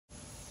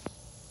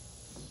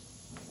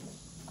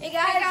Hey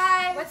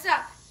guys, what's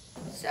up?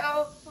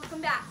 So,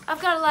 Welcome back.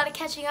 I've got a lot of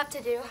catching up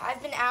to do.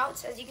 I've been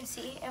out, as you can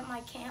see, at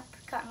my camp,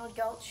 Cottonwood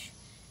Gulch,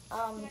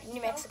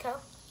 New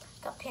Mexico.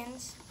 Got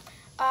pins.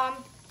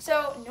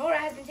 So, Nora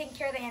has been taking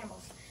care of the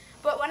animals.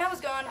 But when I was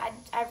gone,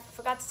 I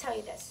forgot to tell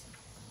you this.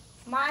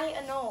 My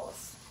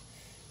anoles,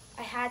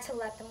 I had to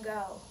let them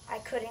go. I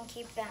couldn't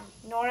keep them.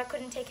 Nora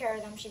couldn't take care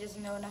of them. She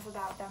doesn't know enough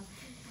about them.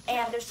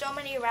 And there's so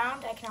many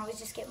around, I can always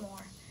just get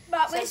more.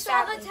 But So we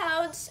saw the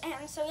sadly- toads,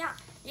 and so yeah.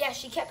 Yeah,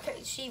 she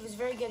was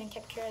very good and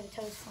kept care of the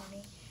toads for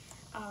me,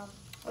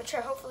 which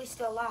are hopefully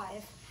still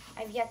alive.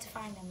 I've yet to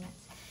find them yet.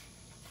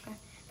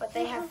 But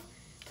they have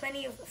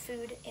plenty of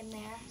food in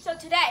there. So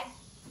today,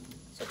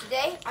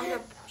 I'm going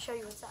to show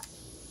you what's up.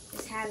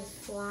 This hat is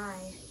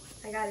fly.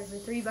 I got it for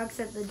 $3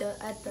 at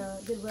the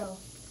Goodwill.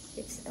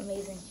 It's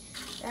amazing.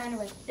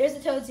 Anyway, there's the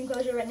toads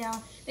enclosure right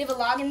now. They have a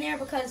log in there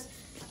because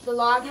the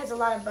log has a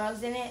lot of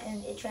bugs in it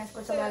and it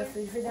transports a lot of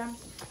food for them.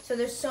 So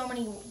there's so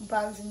many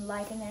bugs and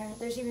life in there.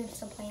 There's even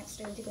some plants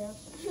starting to grow.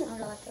 I don't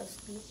know what those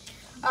be.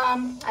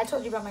 I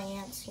told you about my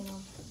ants, you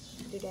know.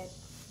 They're dead,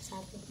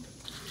 sadly.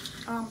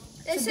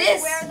 this So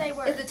is where they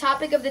were. is the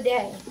topic of the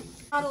day.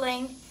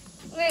 Modeling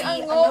Wait, the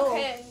Anole Anole.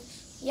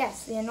 pins.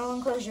 Yes, the Anole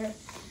enclosure.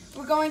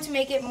 We're going to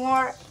make it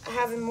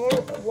having more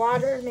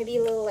water, maybe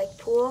a little like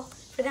pool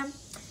for them.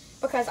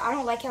 Because I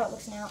don't like how it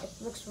looks now. It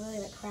looks really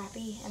like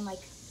crappy and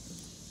like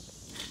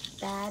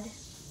bad.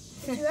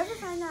 Did you ever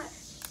find that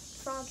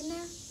frog in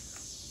there?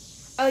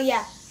 Oh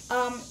yeah.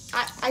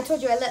 I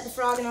told you I let the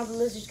frog and all the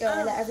lizards go.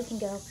 I let everything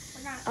go.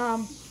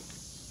 Okay.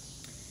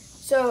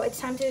 So it's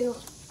time to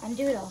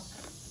undo it all.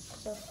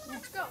 So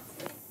Let's go.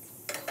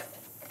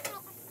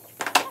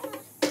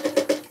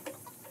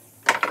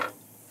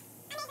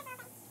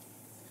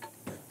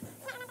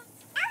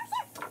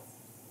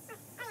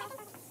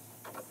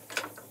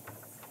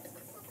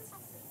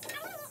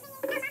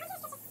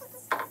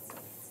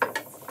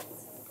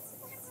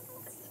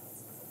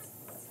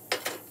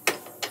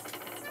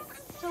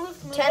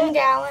 10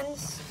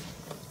 gallons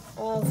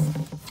of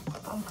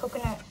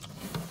coconut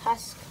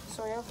husk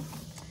soil.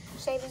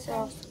 So,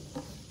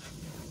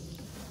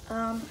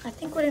 I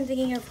think what I'm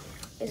thinking of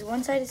is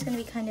one side is going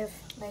to be kind of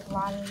like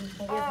lotty,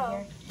 maybe over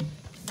here,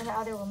 and the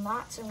other will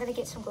not. So I'm going to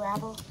get some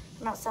gravel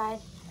from outside.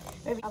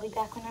 Maybe I'll be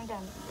back when I'm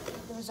done.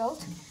 The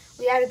result,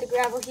 we added the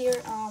gravel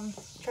here.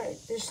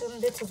 There's some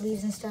bits of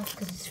leaves and stuff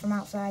because it's from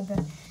outside, but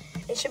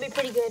it should be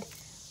pretty good.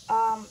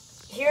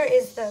 Here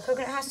is the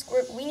coconut husk.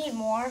 We need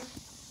more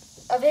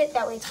of it,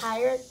 that way it's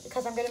higher,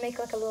 because I'm going to make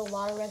like a little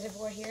water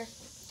reservoir here.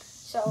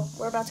 So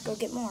we're about to go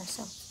get more.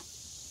 So.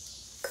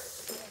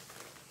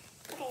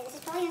 Okay, this is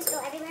probably going to spill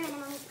everywhere and then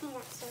we'll need to clean it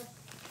up, so I'm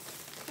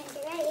going to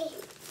get ready.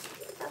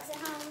 Folks at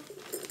home.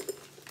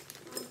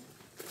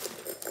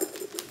 I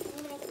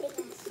need to make a big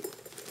mess.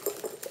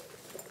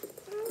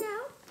 Oh no.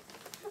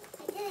 I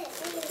did it,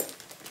 really.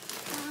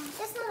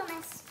 Just a little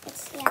mess.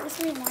 This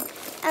will be more.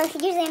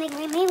 Usually I make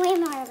way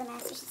more of a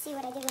mess. You should see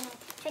what I did when I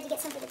tried to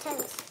get some for the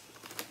toads.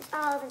 It's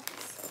all over the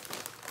place.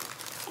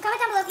 And comment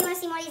down below if you want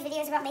to see more of these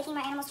videos about making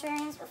my animal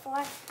terrariums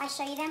before I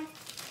show you them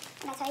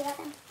and I tell you about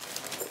them.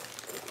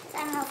 I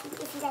don't know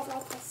if you guys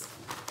like this.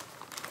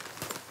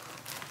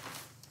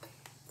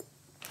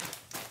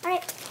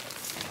 Alright.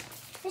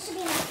 This should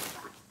be enough.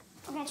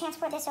 We're going to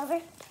transport this over.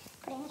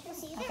 Put it in the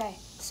see you there. Okay,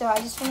 so I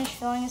just finished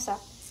filling this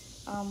up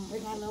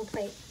with my little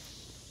plate.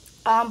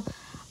 I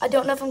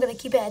don't know if I'm going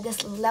to keep it at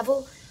this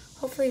level.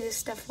 Hopefully this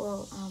stuff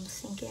will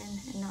sink in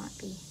and not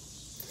be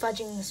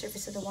fudging the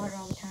surface of the water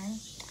all the time.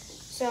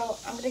 So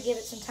I'm going to give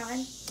it some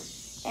time.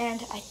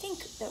 And I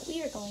think that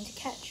we are going to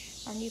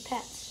catch our new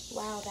pets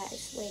while that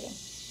is waiting.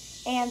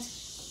 And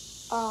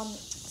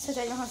since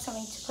I don't have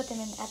something to put them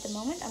in at the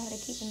moment, I'm going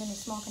to keep them in a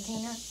small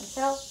container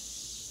until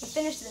we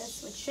finish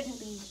this, which shouldn't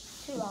be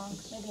too long,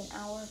 maybe an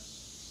hour.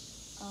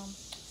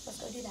 Let's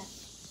go do that.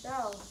 So,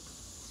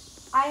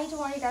 I need to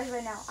warn you guys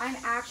right now, I'm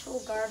actual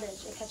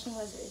garbage at catching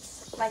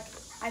lizards. Like,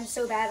 I'm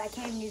so bad I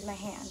can't even use my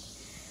hand.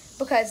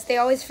 Because they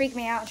always freak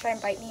me out and try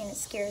and bite me, and it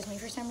scares me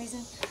for some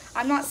reason.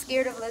 I'm not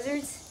scared of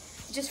lizards.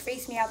 It just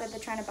freaks me out that they're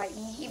trying to bite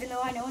me, even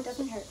though I know it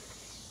doesn't hurt.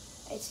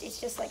 It's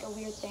just like a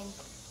weird thing.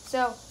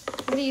 So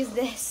I'm gonna use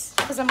this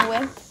because I'm a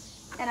wimp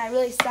and I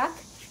really suck,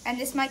 and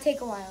this might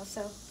take a while.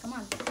 So come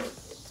on, let's go.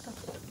 It's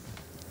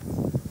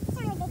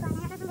not really big one. I don't know if I'm going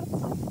to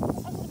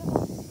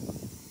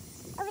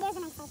over there's a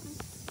nice size one.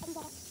 I can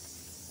get it.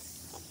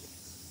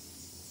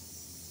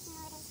 No,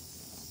 it is.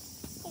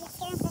 Did it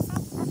scare him to this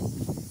side?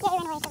 Oh. Yeah, he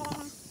ran away. It's over there now. So, come on. Go down, go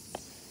down.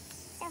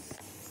 Touch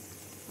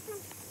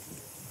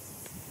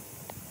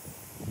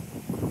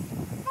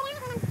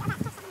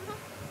something,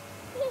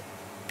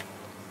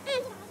 okay?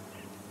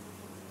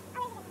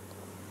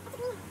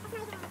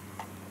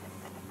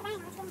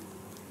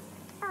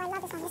 Oh, I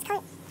love this one. This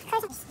color.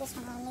 This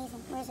one is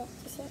amazing. Where is it? Do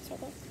you see it? It's right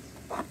there.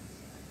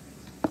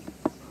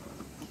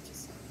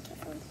 Just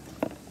carefully.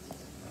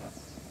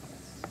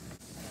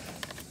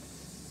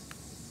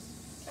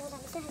 Hold on.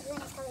 This one has really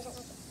nice colors. I like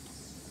it.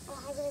 Oh, I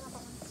really want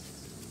that one.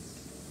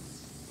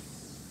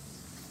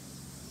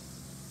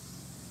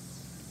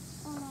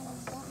 Oh no, no, no,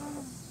 no, no.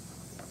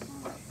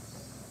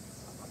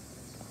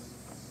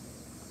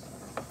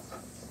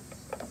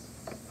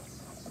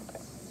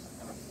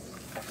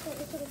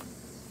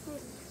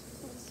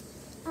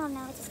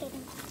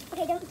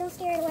 don't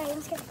scare it away.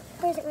 Don't scare it.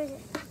 Where is it? Where is it?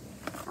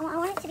 I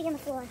want it to be on the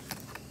floor. If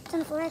it's on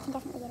the floor, I can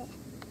definitely get it.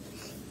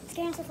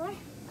 Scare it to the floor?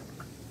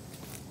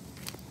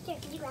 Here,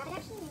 can you grab it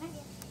actually? You might be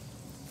able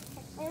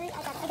to. Wait,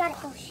 I got it.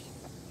 Oh, shit.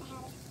 I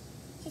have it.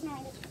 She's not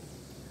ready.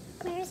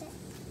 Where is it?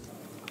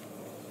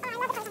 Oh, I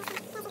love the poison.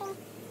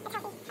 It's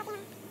healthy.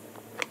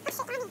 It's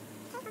healthy.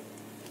 Healthy now.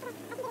 Oh, shit,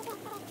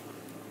 on me.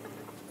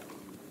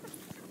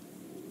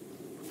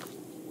 Careful.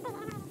 Come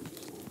on,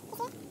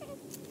 I can get it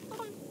here.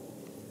 Okay.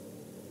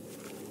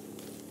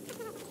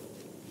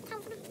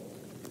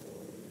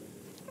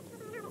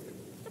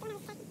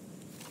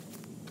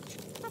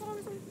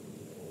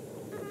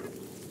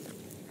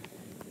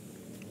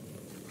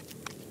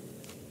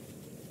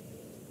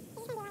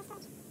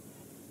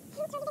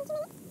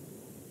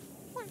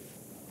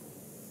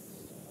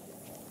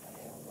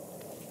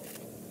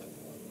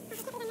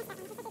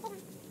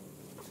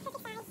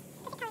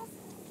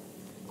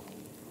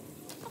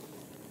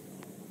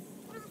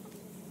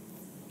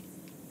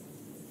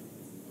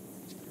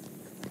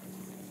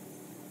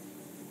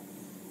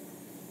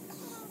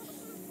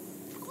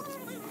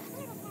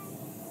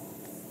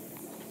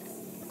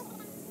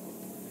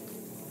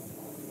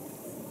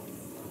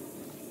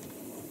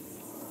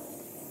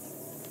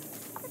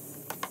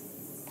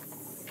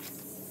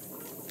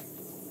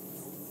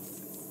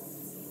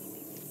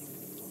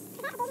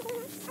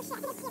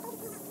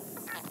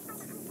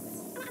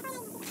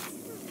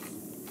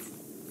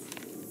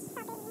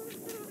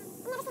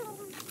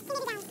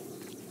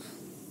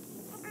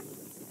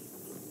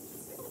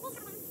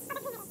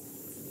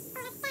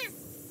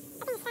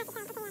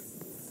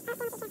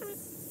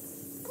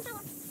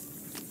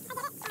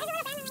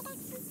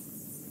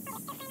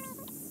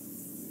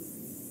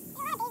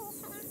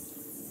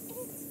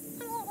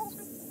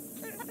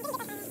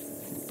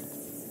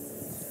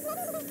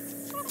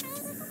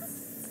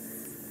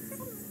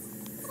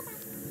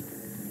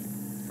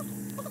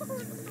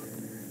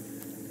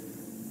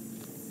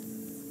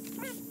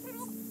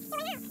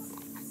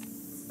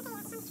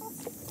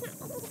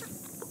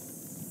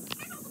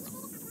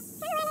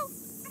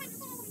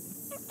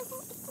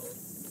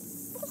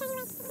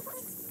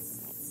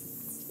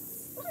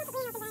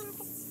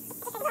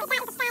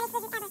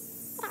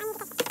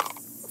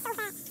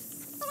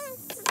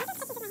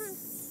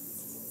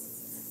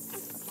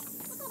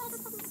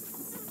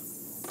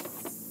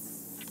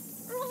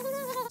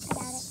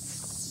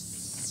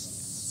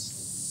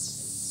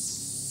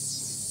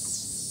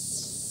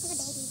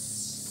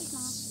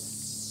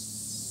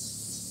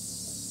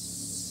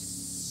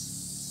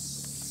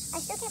 I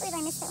still can't believe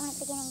I missed that one at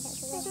the beginning. That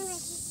was really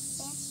nice.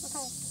 Yeah? What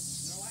color?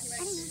 I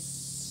don't know.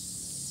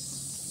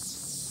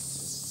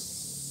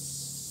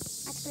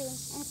 That's green,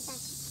 and it's a fat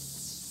one.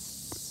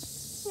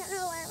 You don't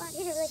know what it was.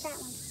 It's a really fat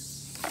one.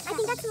 I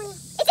think that's the one.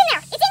 It's in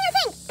there! It's in your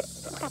thing!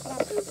 Oh, crap, I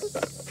got it.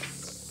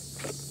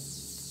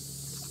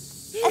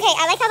 Okay,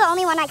 I like how the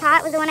only one I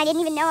caught was the one I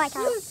didn't even know I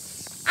caught.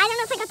 I don't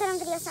know if I got that on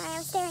video. Sorry, I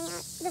was staring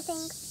at the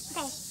thing.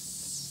 Okay.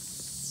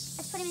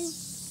 Let's put him in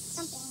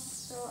something.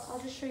 So I'll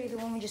just show you the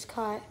one we just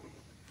caught.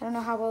 I don't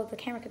know how well the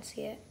camera could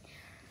see it.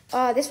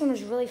 This one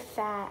was really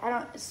fat.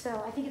 I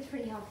think it's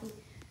pretty healthy.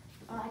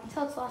 I can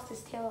tell it's lost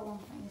its tail at one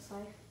point in its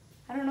life.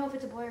 I don't know if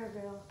it's a boy or a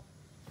girl.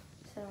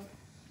 So,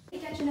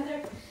 catch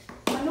another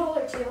Anole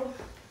or two.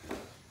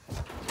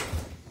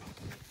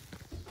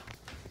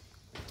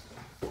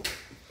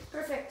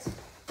 Perfect.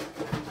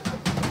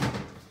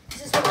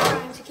 This is what we're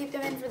trying to keep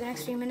them in for the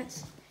next few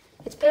minutes.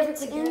 It's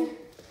perfectly good.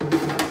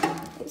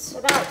 It's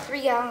about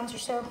 3 gallons or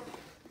so.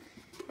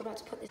 We're about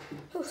to put this.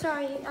 Oh,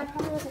 sorry. I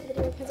probably wasn't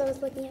video because I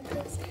was looking at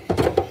this.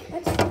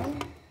 That's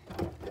fine.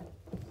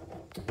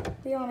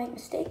 We all make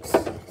mistakes.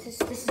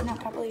 This is not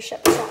properly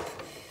shut this up.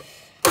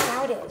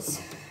 Now it is.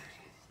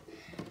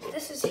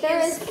 There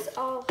is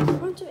a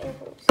bunch of air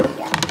holes.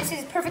 Yeah, this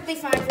is perfectly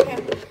fine for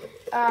him.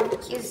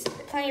 He has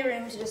plenty of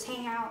room to just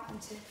hang out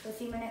for a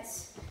few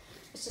minutes.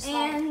 It's just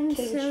And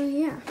cage. so,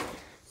 yeah.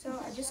 So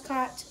I just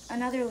caught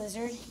another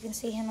lizard. You can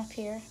see him up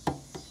here.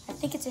 I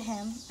think it's a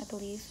him, I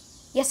believe.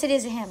 Yes, it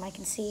is a him. I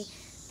can see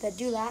the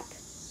dewlap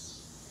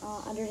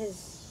under his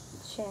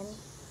chin.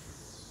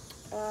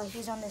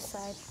 He's on this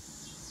side.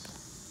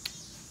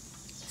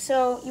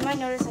 So you might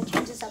notice I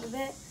changed this up a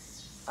bit.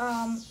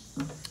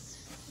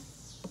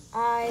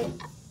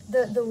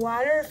 The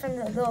water from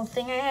the little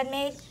thing I had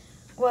made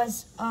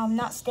was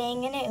not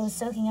staying in it. It was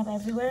soaking up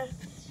everywhere,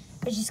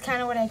 which is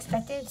kind of what I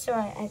expected. So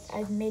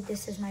I made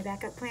this as my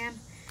backup plan.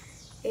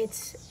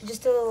 It's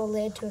just a little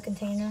lid to a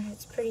container.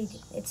 It's pretty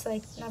deep. It's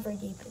like not very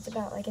deep. It's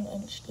about like 1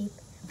 inch deep.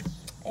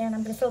 And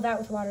I'm gonna fill that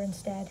with water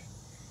instead.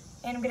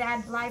 And I'm gonna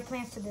add live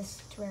plants to this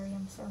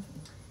terrarium. So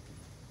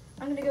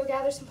I'm gonna go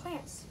gather some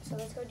plants. So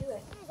let's go do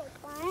it. There's a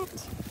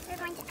plant we're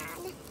going to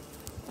add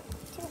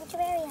to the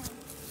terrarium.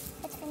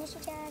 Let's finish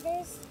each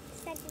other's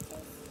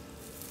sentences.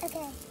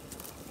 Okay.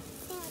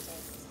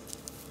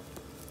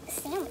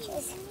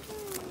 Sandwiches.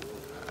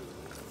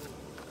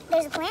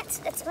 There's a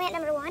plant. That's plant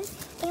number 1. I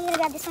think I'm gonna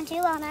grab this one too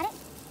while I'm at it.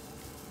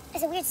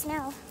 There's a weird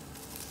smell.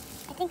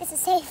 I think this is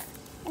safe.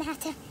 I'm gonna have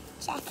to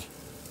check.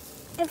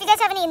 If you guys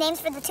have any names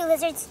for the 2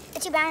 lizards, the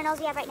 2 brown anoles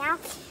we have right now,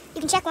 You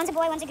can check one's a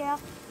boy, one's a girl.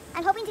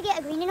 I'm hoping to get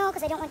a green anole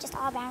because I don't want just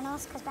all brown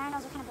anoles because brown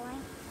anoles are kind of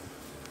boring.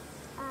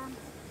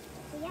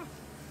 So yeah.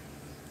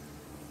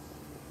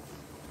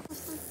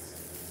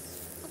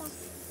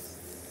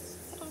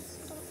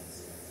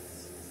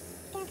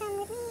 Don't come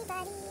with me,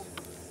 buddy.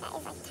 That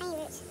is like tiny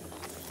roots.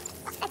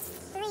 Oh, that's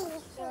 3.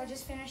 So I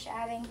just finished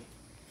adding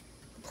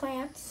the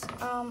plants.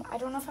 I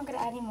don't know if I'm gonna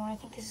add any more. I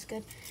think this is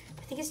good.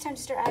 I think it's time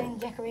to start adding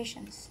the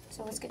decorations.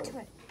 So let's get to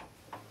it.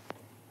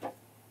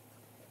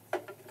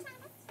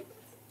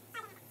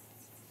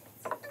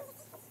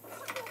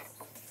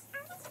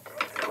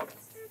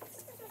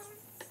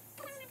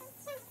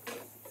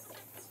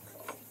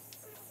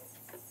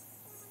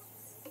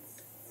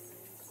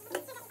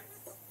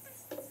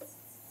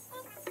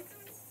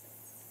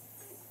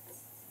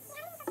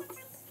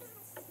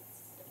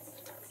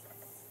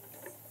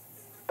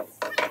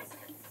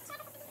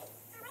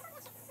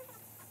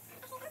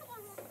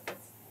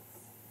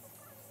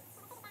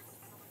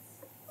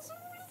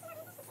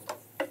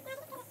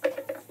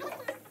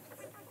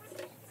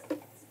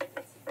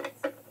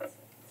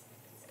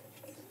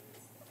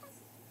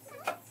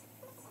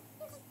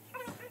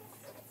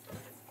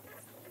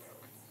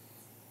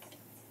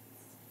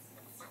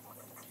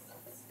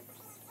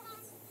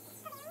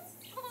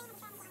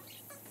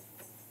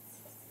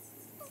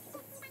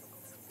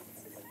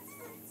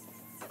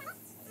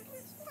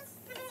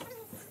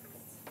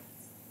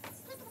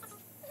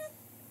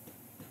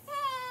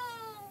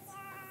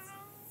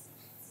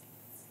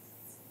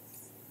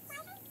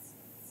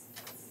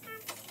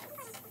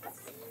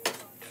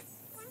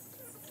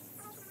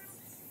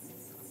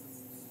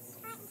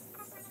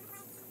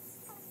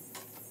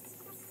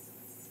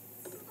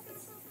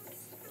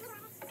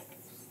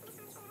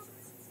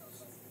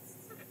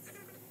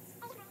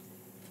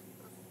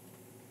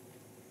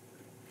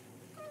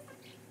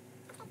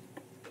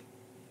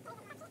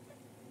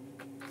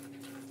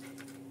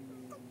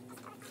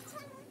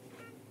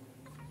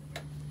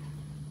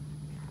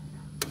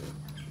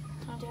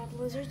 To add the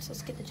lizards.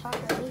 Let's get the top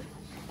ready.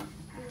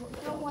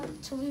 We don't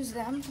want to lose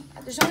them.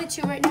 There's only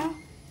 2 right now,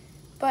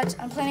 but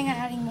I'm planning on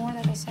adding more,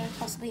 like I said,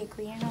 possibly a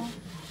green anole.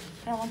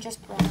 I don't want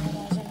just brown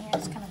anoles in here.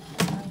 It's kind of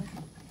boring.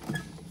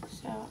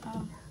 So,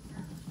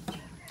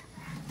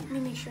 let me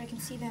make sure I can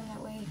see them,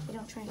 that way they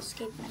don't try to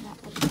escape and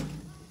not look like.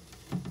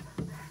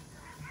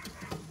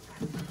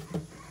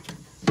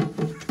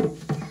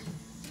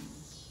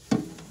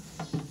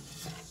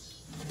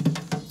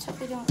 Let's hope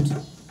they don't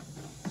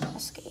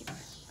escape.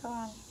 Go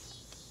on.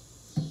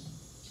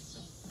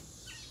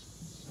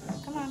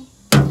 Come on.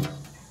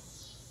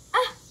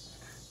 Ah!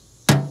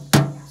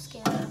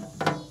 Scare them.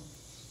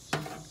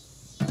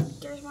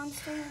 There's one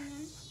still in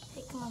there.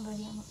 Hey, come on,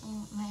 buddy.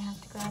 I might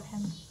have to grab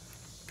him.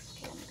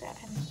 Okay, let me grab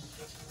him.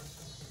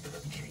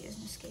 Make sure he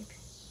doesn't escape.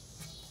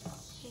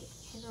 Hey,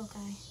 little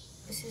guy.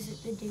 This is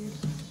the dude.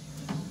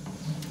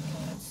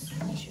 Okay, let's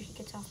make sure he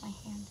gets off my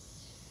hand.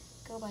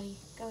 Go, buddy.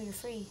 Go, you're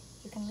free.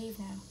 You can leave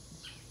now.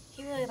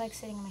 He really likes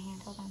sitting on my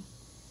hand. Hold on.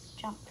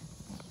 Jump.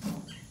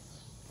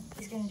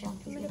 He's gonna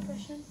jump. He's gonna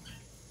push him.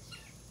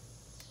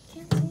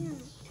 Can't see him.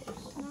 Okay,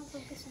 hold on. Not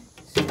focusing.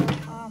 So,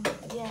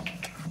 yeah.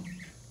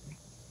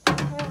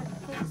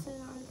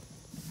 Focusing on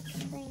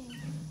training.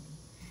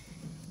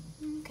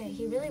 Okay,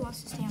 he really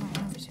wants to stay on my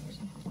arm for some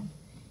reason. Hold on.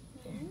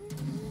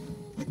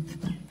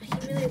 But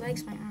he really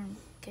likes my arm.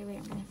 Okay, wait,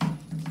 I'm gonna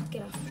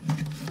get off.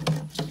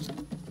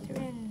 They're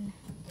in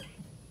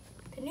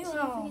the new See if we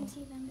home. can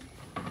see them.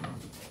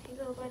 Hey,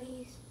 little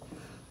buddies.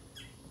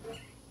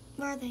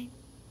 Where are they?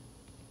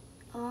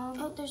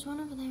 Oh, there's one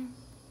over there. I'm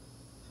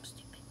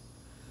stupid.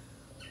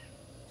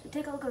 So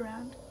take a look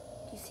around. Do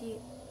you see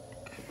it?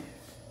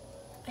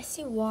 I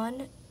see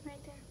one.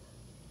 Right there.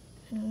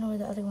 I don't know where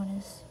the other one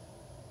is.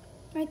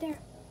 Right there.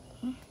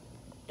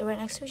 They're right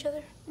next to each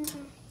other?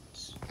 Mm-hmm.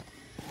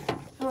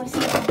 Oh, I see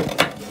one.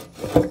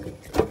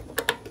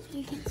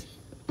 You can see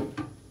it.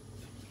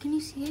 Can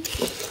you see it?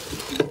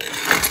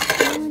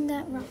 On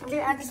that rock. I'm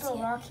gonna add this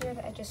little rock here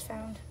that I just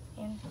found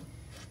in.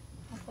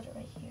 I'll put it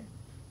right here.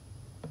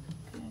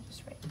 Kind of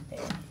just right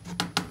there.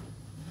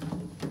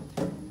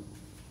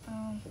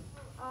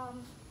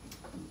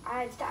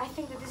 I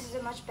think that this is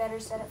a much better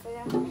setup for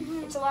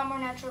them. It's a lot more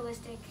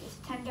naturalistic. It's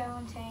a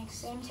 10-gallon tank,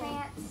 same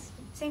tank,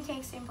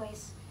 same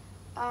place.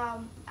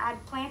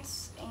 Add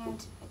plants,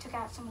 and I took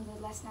out some of the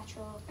less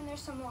natural. And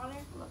there's some water.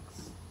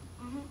 Looks.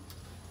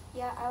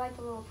 Yeah, I like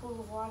the little pool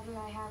of water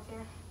that I have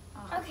there.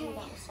 Hopefully Okay.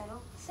 that will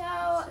settle. So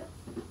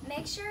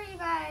make sure you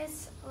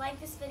guys like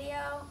this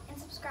video and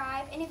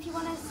subscribe. And if you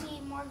want to see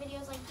more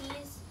videos like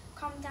these,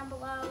 comment down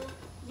below.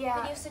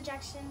 Yeah. Video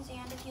suggestions,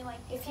 and if you like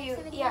these If types you of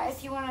videos.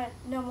 if you want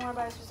to know more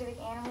about a specific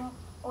animal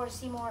or to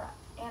see more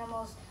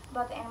animals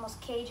about the animal's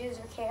cages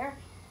or care,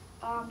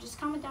 just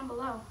comment down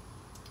below.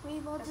 We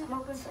will do I'm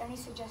open for any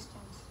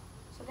suggestions.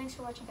 So thanks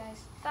for watching,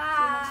 guys. Bye.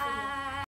 See you next video.